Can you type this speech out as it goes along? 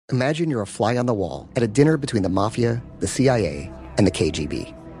Imagine you're a fly on the wall at a dinner between the mafia, the CIA, and the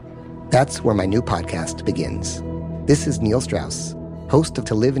KGB. That's where my new podcast begins. This is Neil Strauss, host of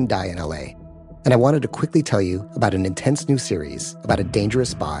To Live and Die in LA, and I wanted to quickly tell you about an intense new series about a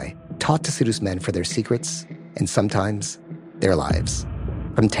dangerous spy taught to seduce men for their secrets and sometimes their lives.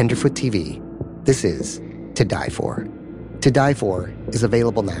 From Tenderfoot TV, this is To Die For. To Die For is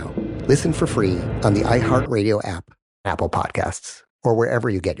available now. Listen for free on the iHeartRadio app, Apple Podcasts, or wherever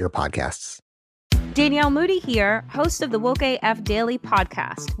you get your podcasts. Danielle Moody here, host of the Woke AF Daily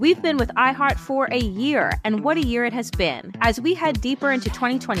podcast. We've been with iHeart for a year, and what a year it has been. As we head deeper into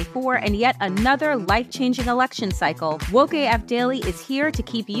 2024 and yet another life-changing election cycle, Woke AF Daily is here to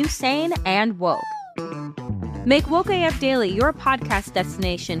keep you sane and woke. Make Woke AF Daily your podcast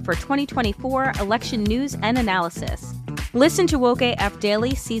destination for 2024 election news and analysis. Listen to Woke AF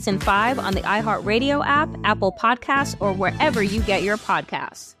Daily Season 5 on the iHeartRadio app, Apple Podcasts, or wherever you get your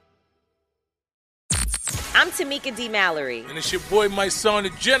podcasts. I'm Tamika D. Mallory. And it's your boy, my son, the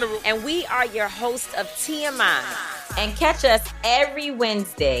General. And we are your hosts of TMI. And catch us every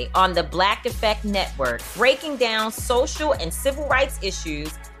Wednesday on the Black Effect Network, breaking down social and civil rights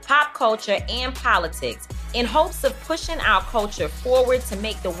issues, pop culture, and politics in hopes of pushing our culture forward to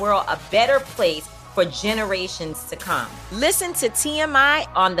make the world a better place for generations to come. Listen to TMI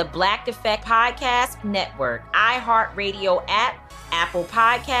on the Black Effect Podcast Network, iHeartRadio app, Apple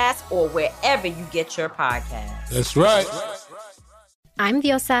Podcasts, or wherever you get your podcasts. That's right. I'm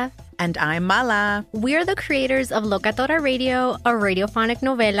Diosa. And I'm Mala. We're the creators of Locatora Radio, a radiophonic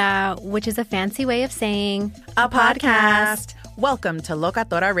novela, which is a fancy way of saying a podcast. Welcome to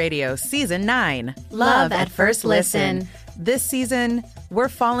Locatora Radio Season 9. Love at First Listen. This season, we're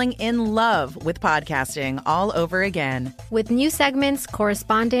falling in love with podcasting all over again. With new segments,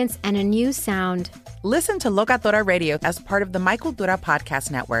 correspondence, and a new sound. Listen to Locatora Radio as part of the My Cultura Podcast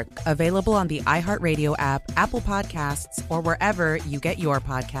Network. Available on the iHeartRadio app, Apple Podcasts, or wherever you get your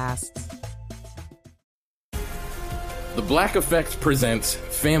podcasts. The Black Effect presents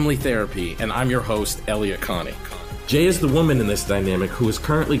Family Therapy, and I'm your host, Elliot Connie. Jay is the woman in this dynamic who is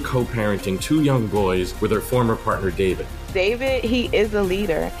currently co-parenting 2 young boys with her former partner, David. David, he is a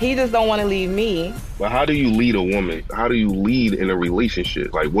leader. He just don't want to leave me. But how do you lead a woman? How do you lead in a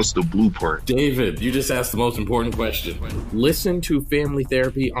relationship? Like, what's the blueprint? David, you just asked the most important question. Listen to Family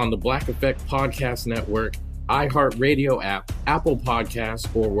Therapy on the Black Effect Podcast Network, iHeartRadio app, Apple Podcasts,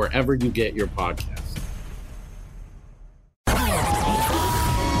 or wherever you get your podcasts.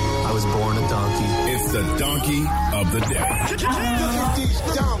 I was born a donkey. It's the donkey of the day.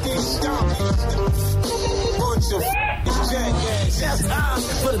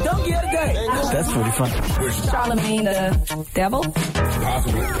 For the donkey of the day. That's pretty funny. Charlemagne the devil?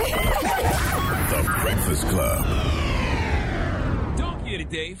 Possibly. The Breakfast Club. Donkey of the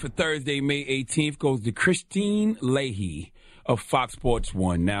day for Thursday, May 18th goes to Christine Leahy of Fox Sports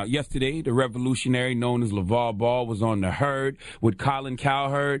 1. Now, yesterday, the revolutionary known as LeVar Ball was on The Herd with Colin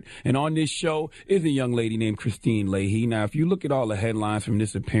Cowherd, and on this show is a young lady named Christine Leahy. Now, if you look at all the headlines from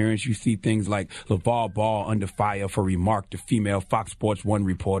this appearance, you see things like LeVar Ball under fire for remark to female Fox Sports 1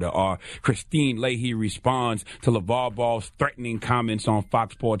 reporter, or Christine Leahy responds to LeVar Ball's threatening comments on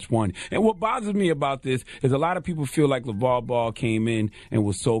Fox Sports 1. And what bothers me about this is a lot of people feel like LeVar Ball came in and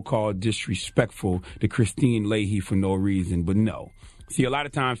was so-called disrespectful to Christine Leahy for no reason. But no. See, a lot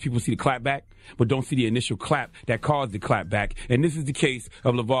of times people see the clap back, but don't see the initial clap that caused the clap back. And this is the case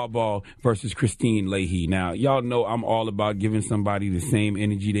of LeVar Ball versus Christine Leahy. Now, y'all know I'm all about giving somebody the same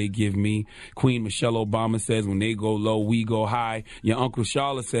energy they give me. Queen Michelle Obama says, when they go low, we go high. Your Uncle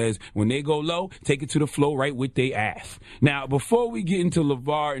Charlotte says, when they go low, take it to the floor right with they ass. Now, before we get into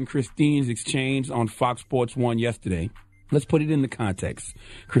LeVar and Christine's exchange on Fox Sports 1 yesterday, let's put it into context.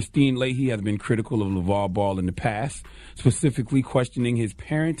 Christine Leahy has been critical of LeVar Ball in the past, specifically questioning his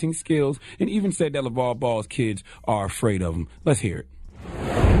parenting skills, and even said that LeVar Ball's kids are afraid of him. Let's hear it.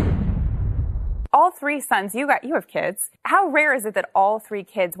 All 3 sons, you have kids. How rare is it that all 3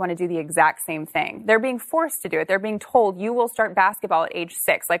 kids want to do the exact same thing? They're being forced to do it. They're being told, you will start basketball at age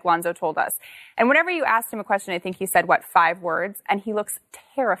 6, like Lonzo told us. And whenever you asked him a question, I think he said, 5 words? And he looks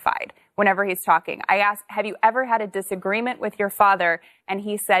terrified whenever he's talking. I asked, have you ever had a disagreement with your father? And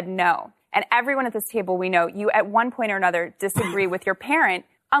he said no. And everyone at this table, we know you at one point or another disagree with your parent,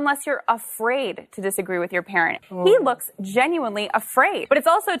 unless you're afraid to disagree with your parent. He looks genuinely afraid. But it's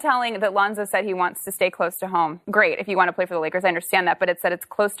also telling that Lonzo said he wants to stay close to home. Great, if you want to play for the Lakers, I understand that, but it said it's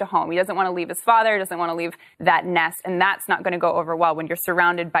close to home. He doesn't want to leave his father, doesn't want to leave that nest, and that's not going to go over well when you're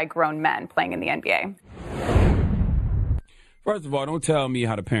surrounded by grown men playing in the NBA. First of all, don't tell me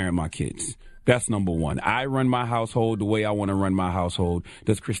how to parent my kids. That's number one. I run my household the way I want to run my household.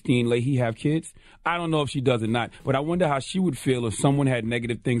 Does Christine Leahy have kids? I don't know if she does or not, but I wonder how she would feel if someone had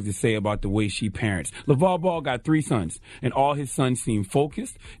negative things to say about the way she parents. LeVar Ball got 3 sons, and all his sons seem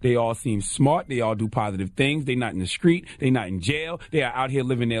focused. They all seem smart. They all do positive things. They're not in the street. They're not in jail. They are out here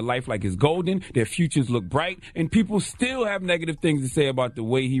living their life like it's golden. Their futures look bright, and people still have negative things to say about the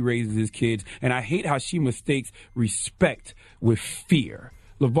way he raises his kids, and I hate how she mistakes respect with fear.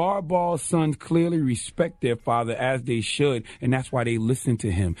 LeVar Ball's sons clearly respect their father as they should, and that's why they listen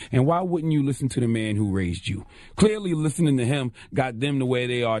to him. And why wouldn't you listen to the man who raised you? Clearly listening to him got them the way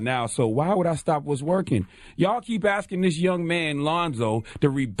they are now, so why would I stop what's working? Y'all keep asking this young man, Lonzo, to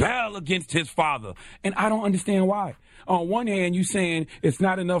rebel against his father, and I don't understand why. On one hand, you saying it's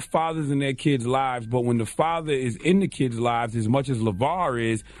not enough fathers in their kids' lives, but when the father is in the kids' lives as much as LeVar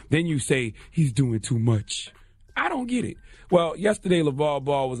is, then you say he's doing too much. I don't get it. Well, yesterday, LeVar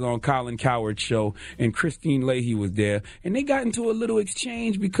Ball was on Colin Cowherd's show, and Christine Leahy was there, and they got into a little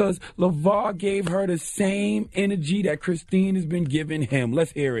exchange because LeVar gave her the same energy that Christine has been giving him.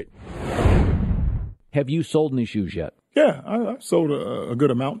 Let's hear it. Have you sold any shoes yet? Yeah, I sold a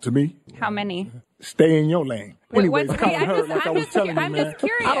good amount to me. How many? Stay in your lane. Anyways, I'm just curious.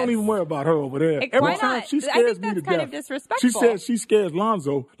 I don't even worry about her over there. Every time she scares me to death. Kind of disrespectful. She says she scares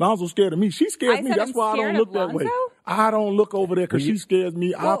Lonzo. Lonzo's scared of me. She scares me. That's why I don't look that way. I don't look over there because she scares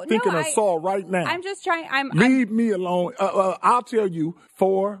me. I'm thinking assault right now. I'm just trying. Leave me alone. I'll tell you,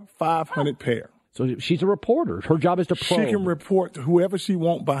 400-500 pair. So she's a reporter. Her job is to probe. She can report to whoever she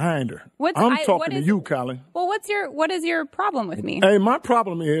wants behind her. I'm talking to you, Colin. Well, what is your problem with me? Hey, my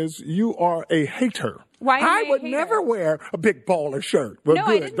problem is you are a hater. Why I would never wear a Big Baller shirt. But no, good.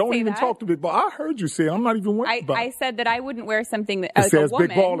 I didn't Don't say even that. talk to Big Baller. I heard you say it. I'm not even worried about it. I said that I wouldn't wear something that it like says a woman.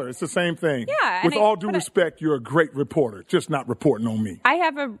 Big Baller. It's the same thing. Yeah. With all due respect, you're a great reporter, just not reporting on me. I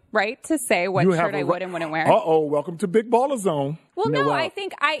have a right to say what shirt I would and wouldn't wear. Welcome to Big Baller Zone. Well, no, I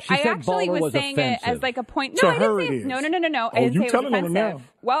think I actually was saying offensive. it as like a point. To No, I her didn't say it is. No. Oh, I didn't you say it was telling on her offensive. now.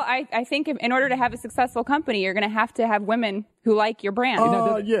 Well, I think in order to have a successful company, you're going to have women who like your brand.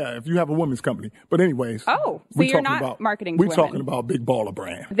 Yeah, if you have a women's company. But anyways. Oh, so you're not marketing to We're women. talking about Big Baller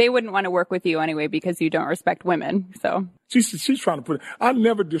brand. They wouldn't want to work with you anyway because you don't respect women. So She's trying to put it. I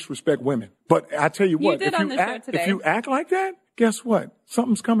never disrespect women. But I tell you what, did on the show today. if you act like that, guess what?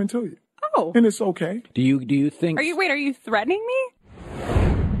 Something's coming to you. Oh. And it's okay. Do you think... Are you threatening me?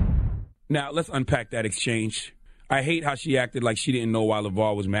 Now, let's unpack that exchange. I hate how she acted like she didn't know why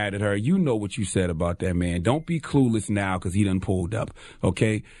LeVar was mad at her. You know what you said about that man. Don't be clueless now because he done pulled up,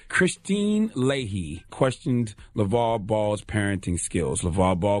 okay? Christine Leahy questioned LeVar Ball's parenting skills.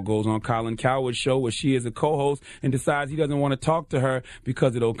 LeVar Ball goes on Colin Cowherd's show where she is a co-host and decides he doesn't want to talk to her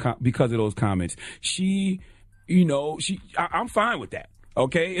because of those comments. I'm fine with that.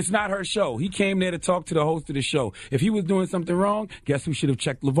 Okay, it's not her show. He came there to talk to the host of the show. If he was doing something wrong, guess who should have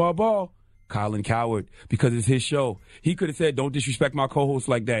checked LeVar Ball? Colin Cowherd, because it's his show. He could have said, don't disrespect my co-host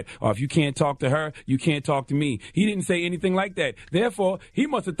like that. Or if you can't talk to her, you can't talk to me. He didn't say anything like that. Therefore, he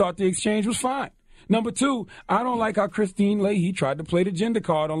must have thought the exchange was fine. Number two, I don't like how Christine Leahy tried to play the gender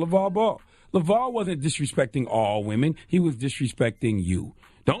card on LeVar Ball. LeVar wasn't disrespecting all women. He was disrespecting you.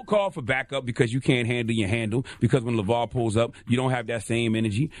 Don't call for backup because you can't handle your handle, because when LeVar pulls up, you don't have that same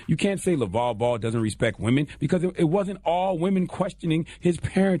energy. You can't say LeVar Ball doesn't respect women because it wasn't all women questioning his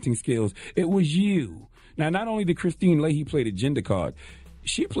parenting skills. It was you. Now, not only did Christine Leahy play the gender card,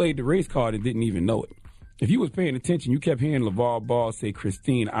 she played the race card and didn't even know it. If you was paying attention, you kept hearing LeVar Ball say,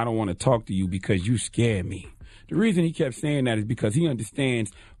 Christine, I don't want to talk to you because you scare me. The reason he kept saying that is because he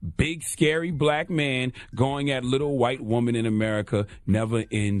understands big, scary black man going at little white woman in America never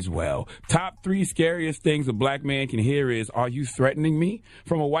ends well. Top 3 scariest things a black man can hear is, are you threatening me?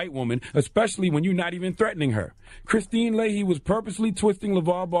 From a white woman, especially when you're not even threatening her. Christine Leahy was purposely twisting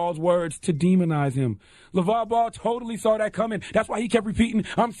LeVar Ball's words to demonize him. LeVar Ball totally saw that coming. That's why he kept repeating,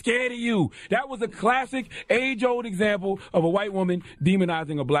 I'm scared of you. That was a classic, age-old example of a white woman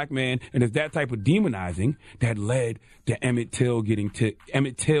demonizing a black man, and it's that type of demonizing that led to Emmett Till getting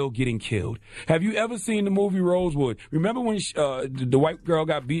killed. Have you ever seen the movie Rosewood? Remember when the white girl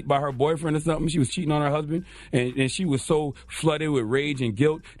got beat by her boyfriend or something? She was cheating on her husband, and she was so flooded with rage and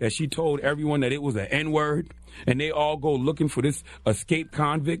guilt that she told everyone that it was an N-word. And they all go looking for this escaped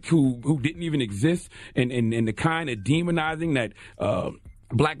convict who didn't even exist, and the kind of demonizing that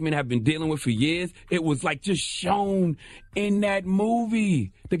black men have been dealing with for years, it was like just shown in that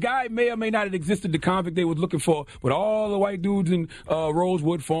movie. The guy may or may not have existed, the convict they was looking for, but all the white dudes in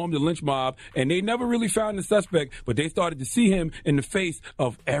Rosewood formed the lynch mob, and they never really found the suspect, but they started to see him in the face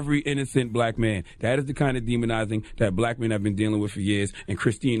of every innocent black man. That is the kind of demonizing that black men have been dealing with for years, and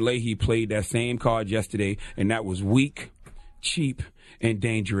Christine Leahy played that same card yesterday, and that was weak, cheap, and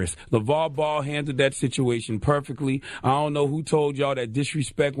dangerous. LeVar Ball handled that situation perfectly. I don't know who told y'all that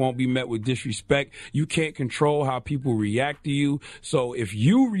disrespect won't be met with disrespect. You can't control how people react to you. So if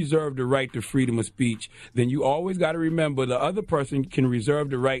you reserve the right to freedom of speech, then you always got to remember the other person can reserve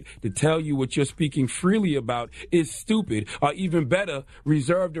the right to tell you what you're speaking freely about is stupid, or even better,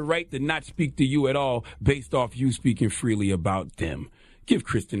 reserve the right to not speak to you at all based off you speaking freely about them. Give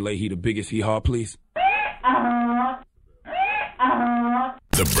Kristen Leahy the biggest hee-haw, please.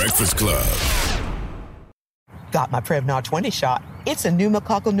 The Breakfast Club. Got my Prevnar 20 shot. It's a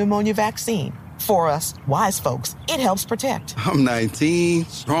pneumococcal pneumonia vaccine. For us, wise folks, it helps protect. I'm 19,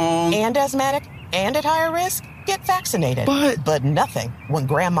 strong. And asthmatic, and at higher risk. Get vaccinated. But nothing when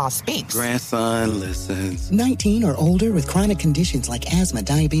grandma speaks. Grandson listens. 19 or older with chronic conditions like asthma,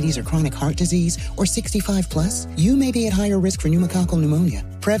 diabetes, or chronic heart disease, or 65 plus, you may be at higher risk for pneumococcal pneumonia.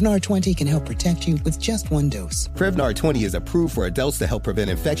 Prevnar 20 can help protect you with just one dose. Prevnar 20 is approved for adults to help prevent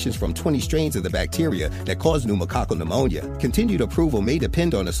infections from 20 strains of the bacteria that cause pneumococcal pneumonia. Continued approval may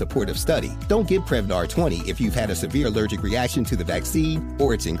depend on a supportive study. Don't give Prevnar 20 if you've had a severe allergic reaction to the vaccine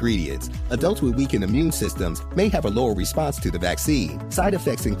or its ingredients. Adults with weakened immune systems may have a lower response to the vaccine. Side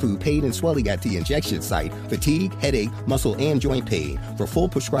effects include pain and swelling at the injection site, fatigue, headache, muscle, and joint pain. For full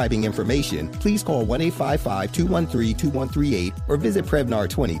prescribing information, please call 1-855-213-2138 or visit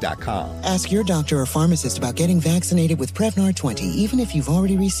Prevnar20.com. Ask your doctor or pharmacist about getting vaccinated with Prevnar 20, even if you've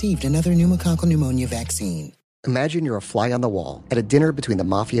already received another pneumococcal pneumonia vaccine. Imagine you're a fly on the wall at a dinner between the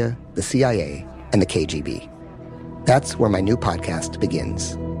Mafia, the CIA, and the KGB. That's where my new podcast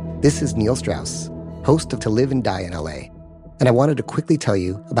begins. This is Neil Strauss, host of To Live and Die in LA, and I wanted to quickly tell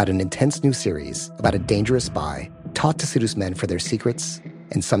you about an intense new series about a dangerous spy taught to seduce men for their secrets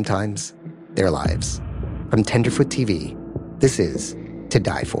and sometimes their lives. From Tenderfoot TV, this is To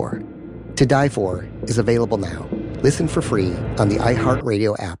Die For. To Die For is available now. Listen for free on the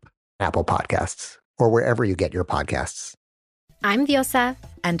iHeartRadio app, Apple Podcasts, or wherever you get your podcasts. I'm Diosa.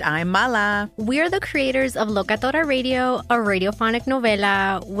 And I'm Mala. We're the creators of Locatora Radio, a radiophonic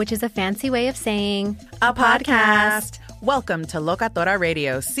novela, which is a fancy way of saying a podcast. Welcome to Locatora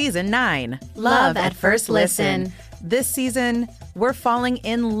Radio Season 9. Love at First Listen. This season, we're falling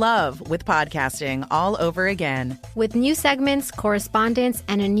in love with podcasting all over again. With new segments, correspondence,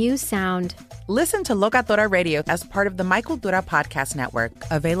 and a new sound. Listen to Locatora Radio as part of the My Cultura Podcast Network,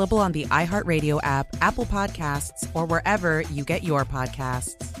 available on the iHeartRadio app, Apple Podcasts, or wherever you get your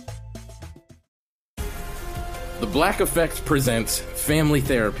podcasts. The Black Effect presents Family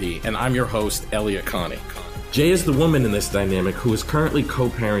Therapy, and I'm your host, Elliot Connie. Jay is the woman in this dynamic who is currently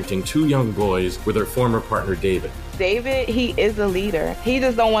co-parenting 2 young boys with her former partner, David. David, he is a leader. He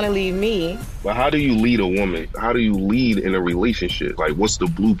just don't want to leave me. But how do you lead a woman? How do you lead in a relationship? Like, what's the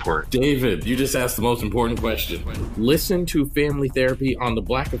blueprint? David, you just asked the most important question. Listen to Family Therapy on the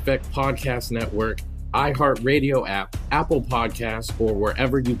Black Effect Podcast Network, iHeartRadio app, Apple Podcasts, or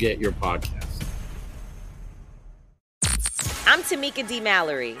wherever you get your podcasts. I'm Tamika D.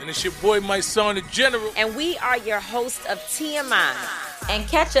 Mallory. And it's your boy, my son, the General. And we are your hosts of TMI. And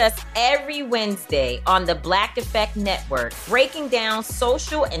catch us every Wednesday on the Black Effect Network, breaking down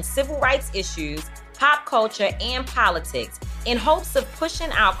social and civil rights issues, pop culture, and politics in hopes of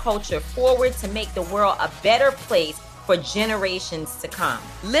pushing our culture forward to make the world a better place for generations to come.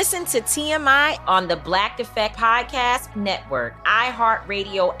 Listen to TMI on the Black Effect Podcast Network,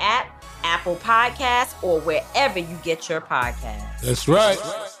 iHeartRadio app, Apple Podcasts, or wherever you get your podcasts. That's right.